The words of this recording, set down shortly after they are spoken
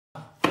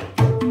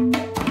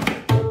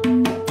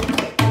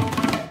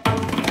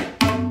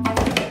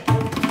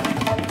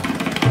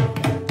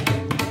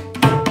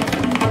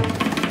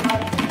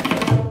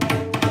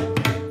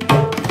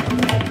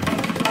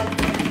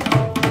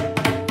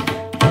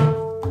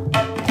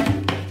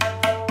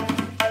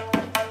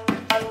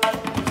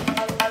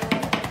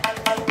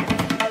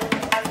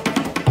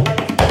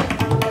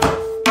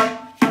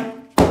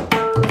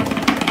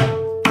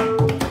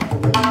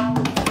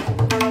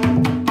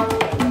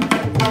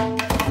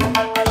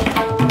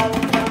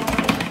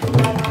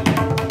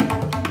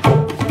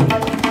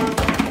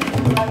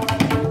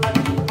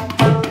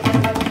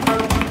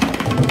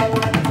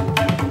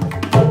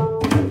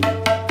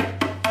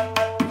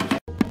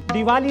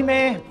दिवाली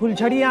में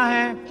फुलझड़ियाँ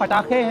हैं,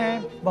 पटाखे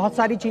हैं, बहुत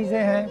सारी चीज़ें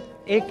हैं,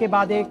 एक के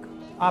बाद एक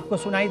आपको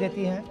सुनाई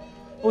देती हैं।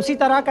 उसी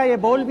तरह का ये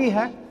बोल भी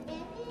है,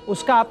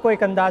 उसका आपको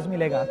एक अंदाज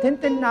मिलेगा। थिन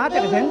तिन ना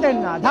थिन तिन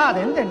ना धा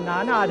थिन तिन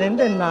ना थिन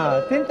तिन ना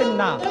थिन तिन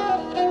ना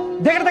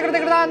देगर देगर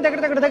देगर दान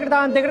देगर देगर देगर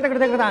दान देगर देगर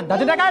देगर दान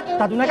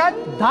धातु नगत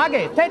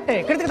धागे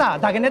थेटे कृतिकता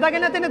धागे ने धागे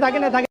ने तेने धागे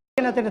ने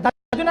धागे ने तेने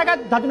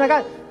धातु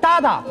नगत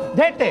तादा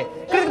धेटे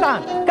कृतिकतान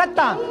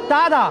कत्ता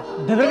तादा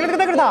देगर देगर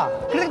देगर दा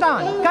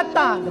कृतिकतान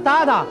कत्ता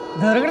तादा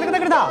देगर देगर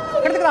देगर दा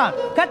कृतिकतान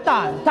कत्ता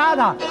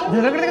तादा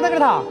देगर देगर देगर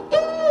दा।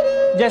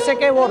 जैसे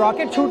कि वो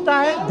रॉकेट छूटता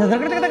है,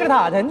 देगर देगर देगर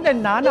दा थिन तिन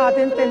ना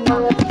थिन तिन ना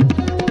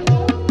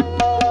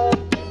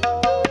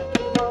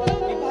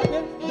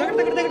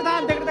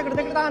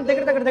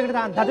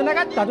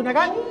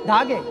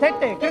धागे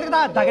थेटे कृतिकता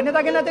धागे ने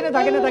धागे ने तेने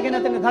धागे ने धागे ने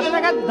तेने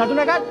धातु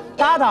नगत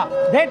तादा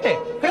धेटे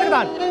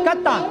कृतिकतान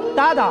कत्ता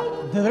तादा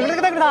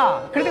धृगृगृगृधा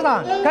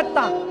कृतिकतान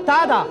कत्ता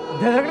तादा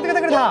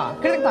धृगृगृगृधा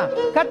कृतिकतान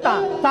कत्ता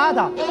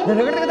तादा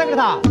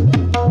धृगृगृगृधा।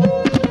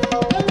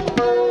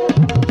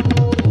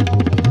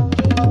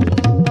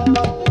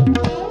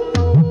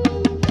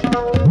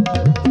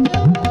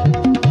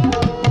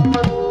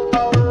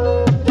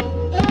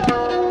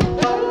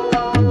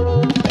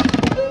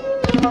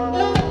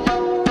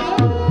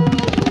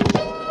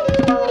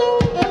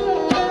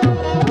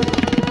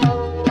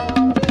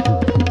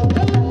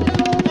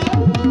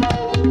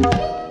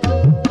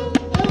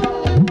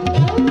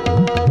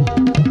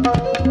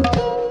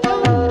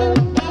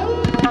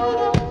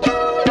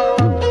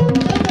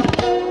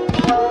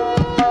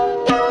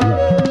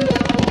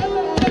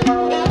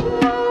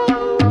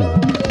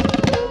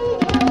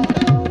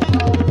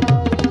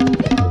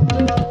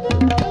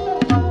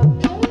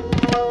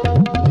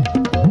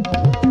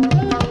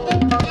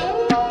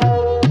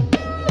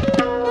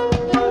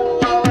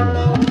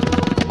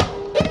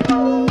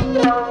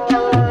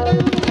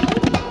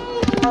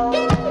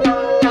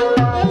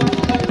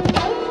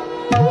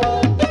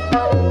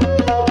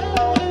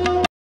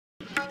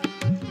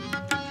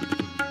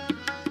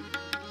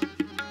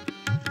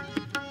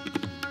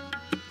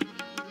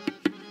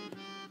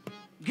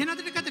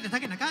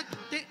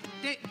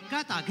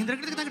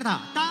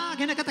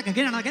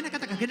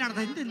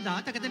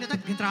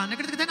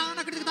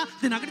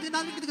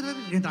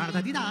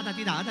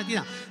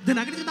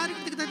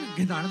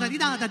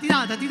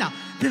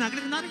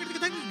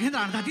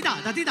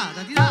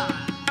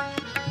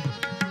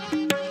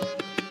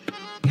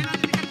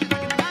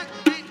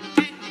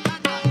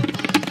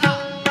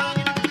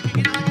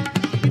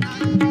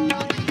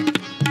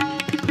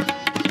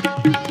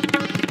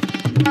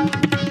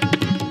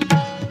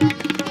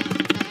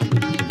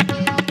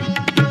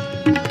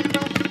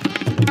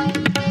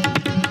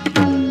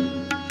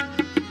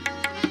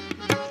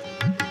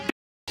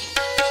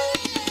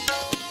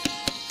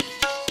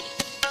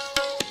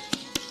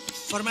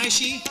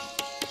 फरमाइशी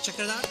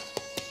चक्रधार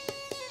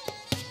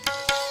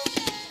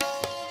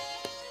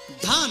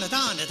धान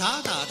धान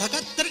धाता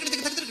धकत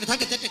त्रिकृतिक त्रिकृतिक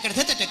धकत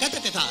त्रिकृतिक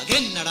त्रिकृतिक था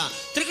गिन्नड़ा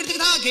त्रिकृतिक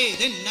था गे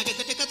दिन नगत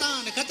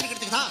त्रिकृतान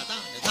कत्रिकृतिक था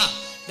तान था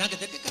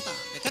नगत त्रिकृता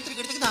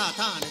कत्रिकृतिक था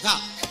तान था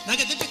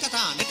नगत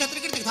त्रिकृता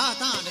कत्रिकृतिक था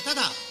तान तथा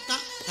ता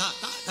था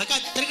ता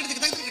धकत त्रिकृतिक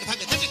त्रिकृतिक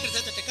धकत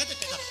त्रिकृतिक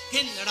त्रिकृतिक था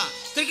गिन्नड़ा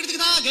त्रिकृतिक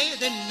था गे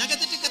दिन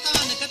नगत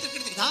त्रिकृतान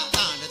कत्रिकृतिक था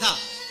तान था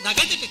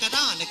नगत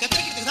त्रिकृतान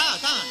कत्रिकृतिक था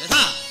तान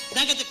था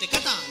नगत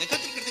त्रिकृतान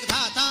कत्रिकृतिक था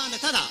तान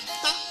तथा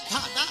ता था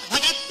ता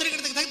धकत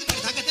त्रिकृतिक त्रिकृतिक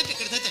धकत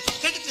त्रिकृतिक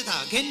त्रिकृतिक था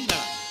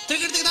गिन्नड़ा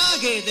त्रिकृतिक था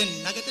गे दिन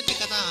नगत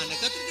त्रिकृतान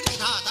कत्रिकृतिक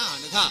था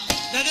तान था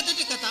नगत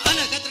त्रिकृतान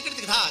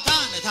कत्रिकृतिक था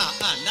तान था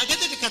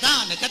नगत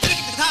त्रिकृतान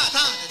कत्रिकृतिक था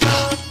तान था।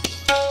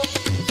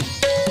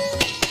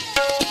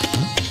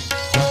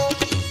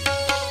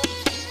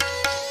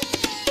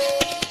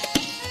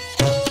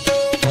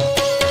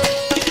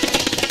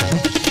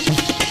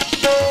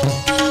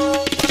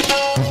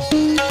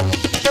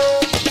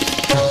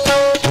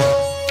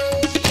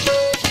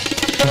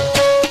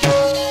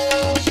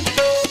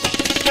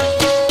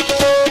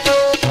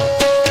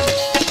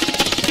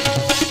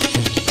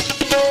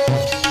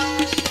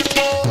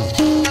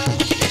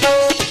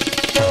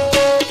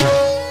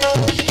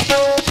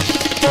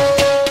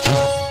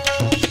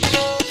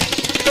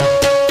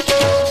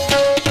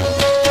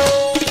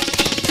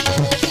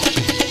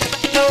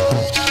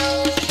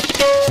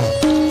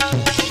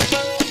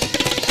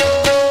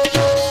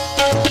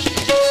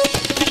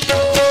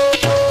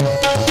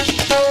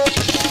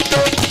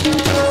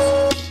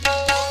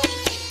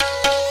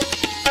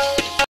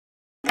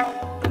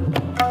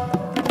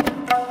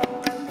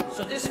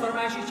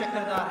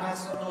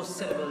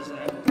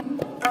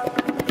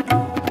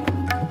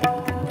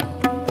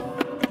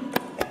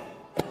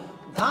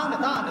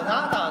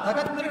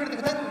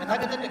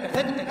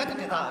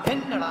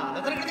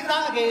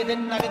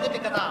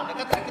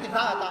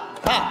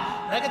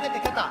 nagate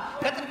tikata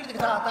katri kriti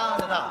kata ta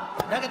da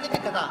nagate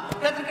tikata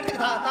katri kriti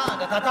kata ta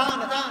da ta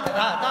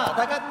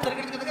da katri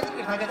kriti kata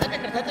nagate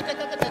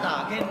tikata ta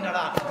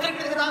gendala katri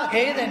kriti kata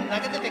geden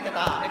nagate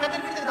tikata katri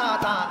kriti kata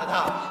ta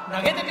da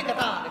nagate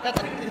tikata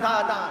katri kriti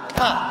kata ta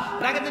da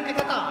nagate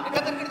tikata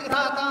katri kriti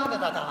kata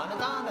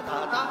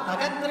ta da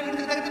katri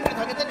kriti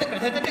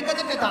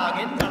kata ta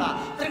gendala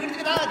katri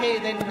kriti kata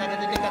geden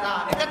nagate tikata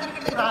katri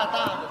kriti kata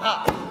ta da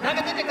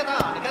nagate tikata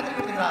katri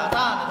kriti kata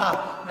ta da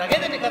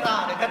nagate tikata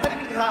katri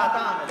kriti kata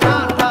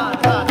ta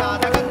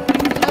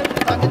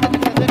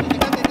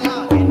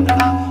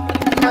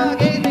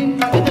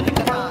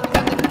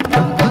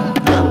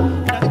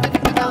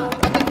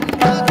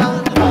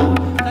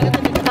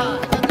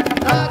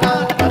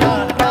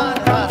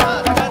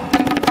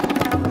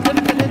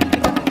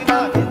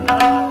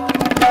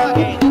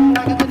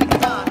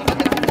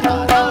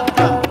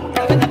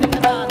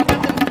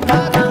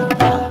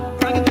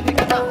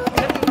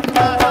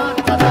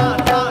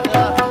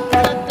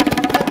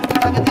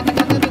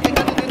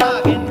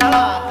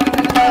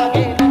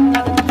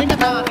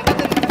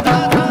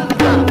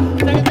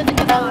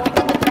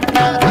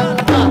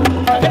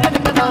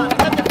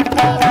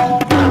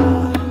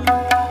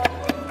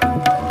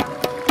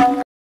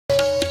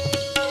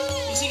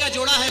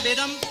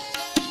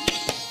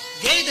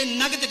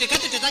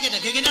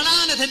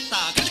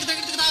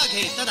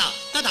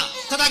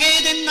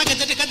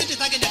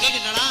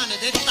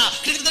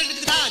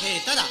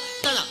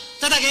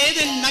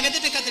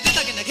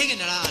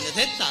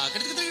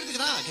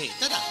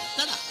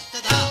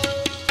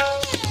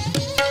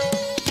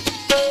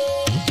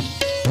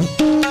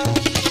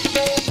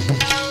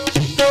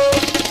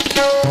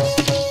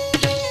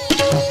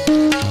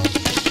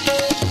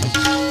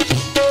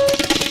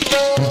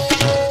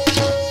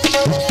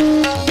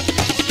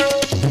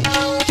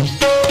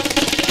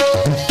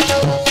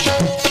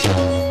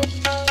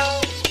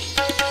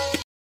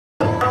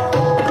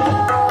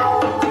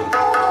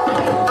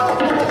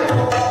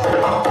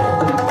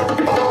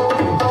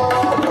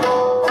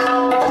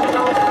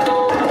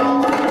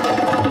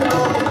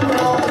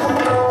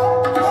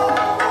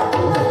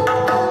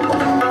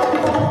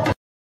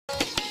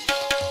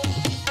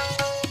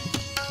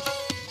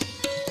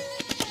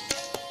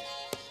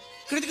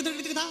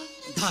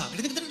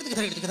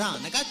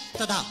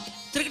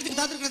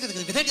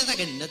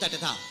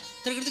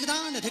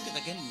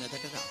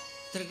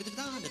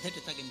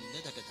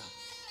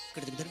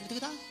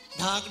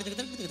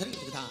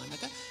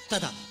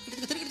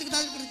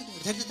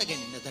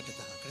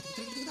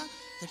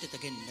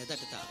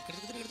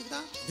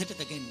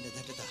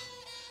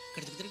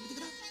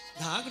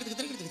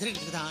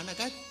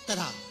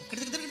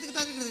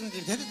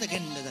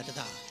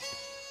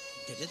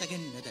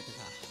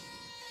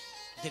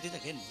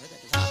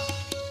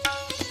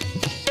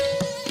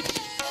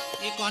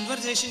ये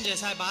conversation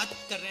जैसा है, बात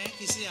कर रहे हैं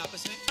किसी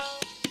आपस में।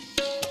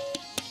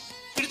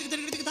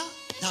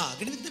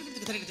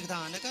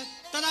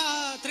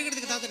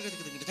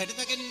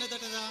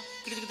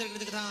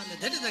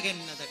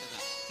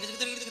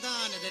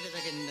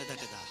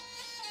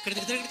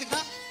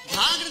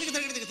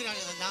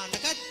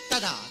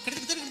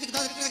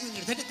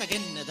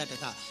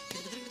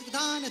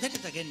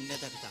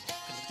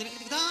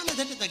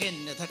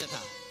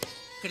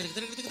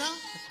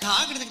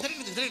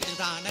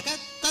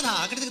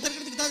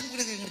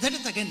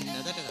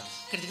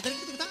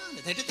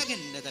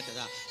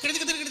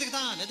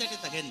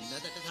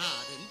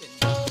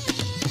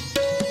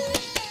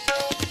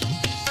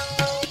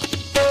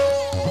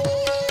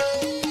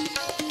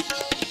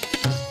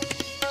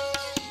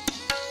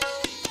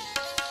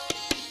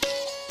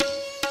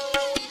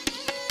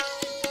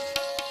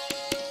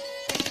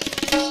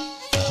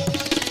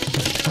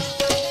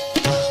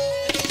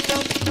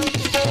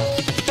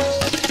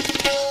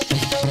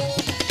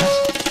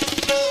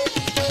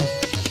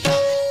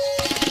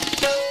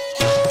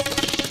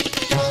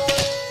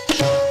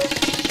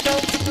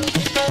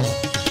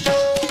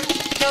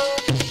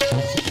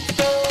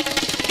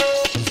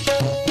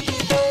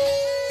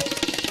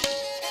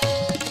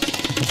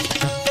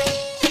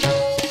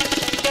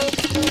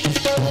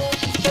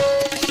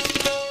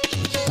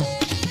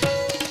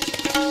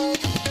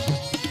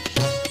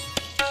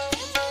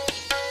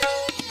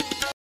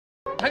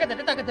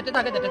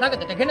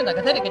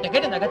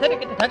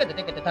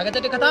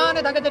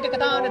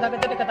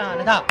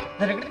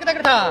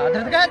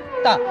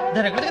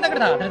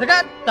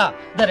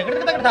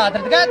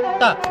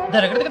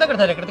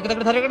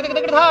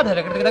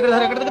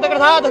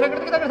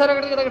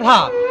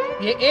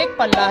 ये एक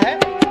पल्ला है,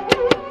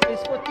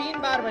 इसको 3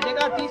 बार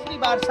बजेगा, तीसरी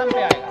बार सम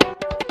पे आएगा।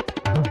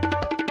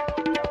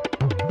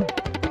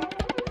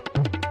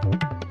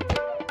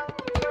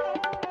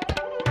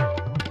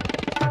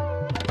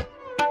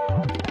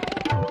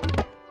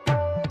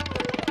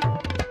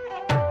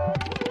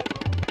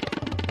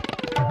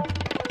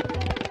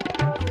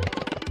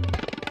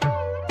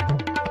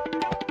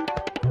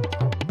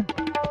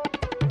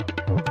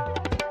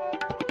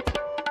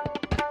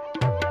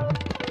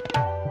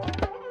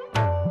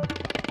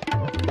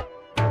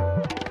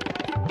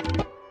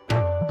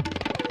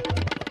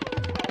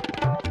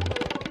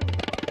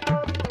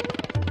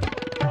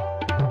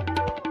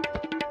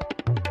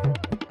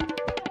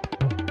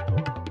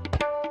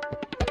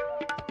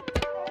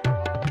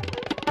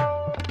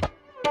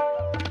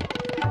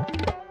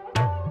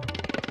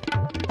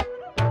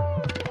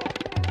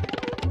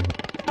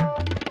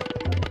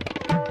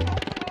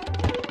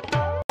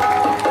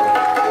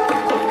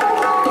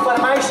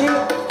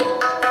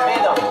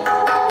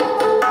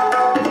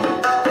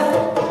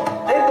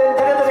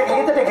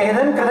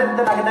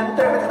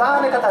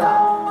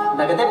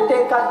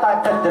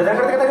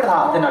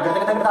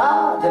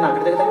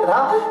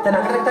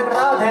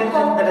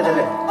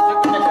 Then